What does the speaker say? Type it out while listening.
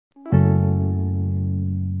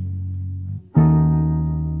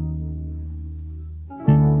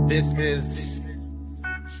This is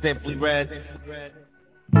Simply Red.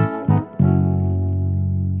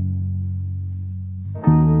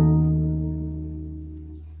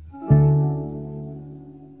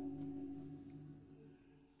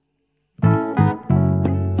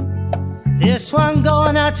 This one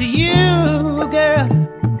going out to you, girl,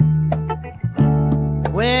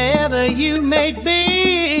 wherever you may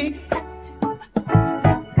be.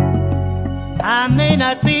 I may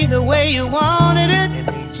not be the way you wanted it.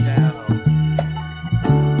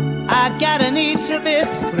 I got a need to be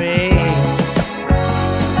free.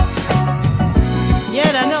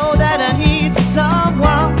 Yet I know that I need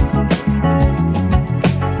someone,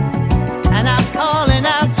 and I'm calling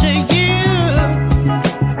out to you.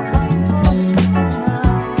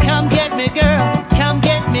 Come get me, girl, come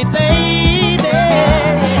get me, baby.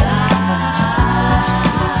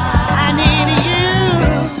 I need you.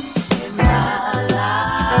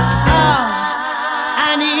 Oh, I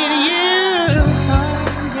need you.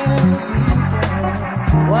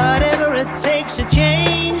 Whatever it takes to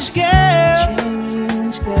change, girl.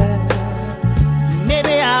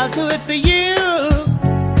 Maybe I'll do it for you.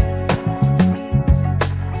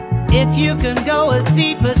 If you can go as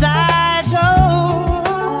deep as I go,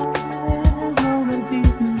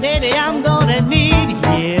 baby, I'm gonna need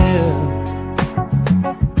you.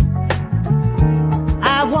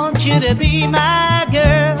 I want you to be my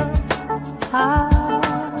girl.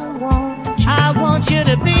 I want you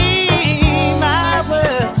to be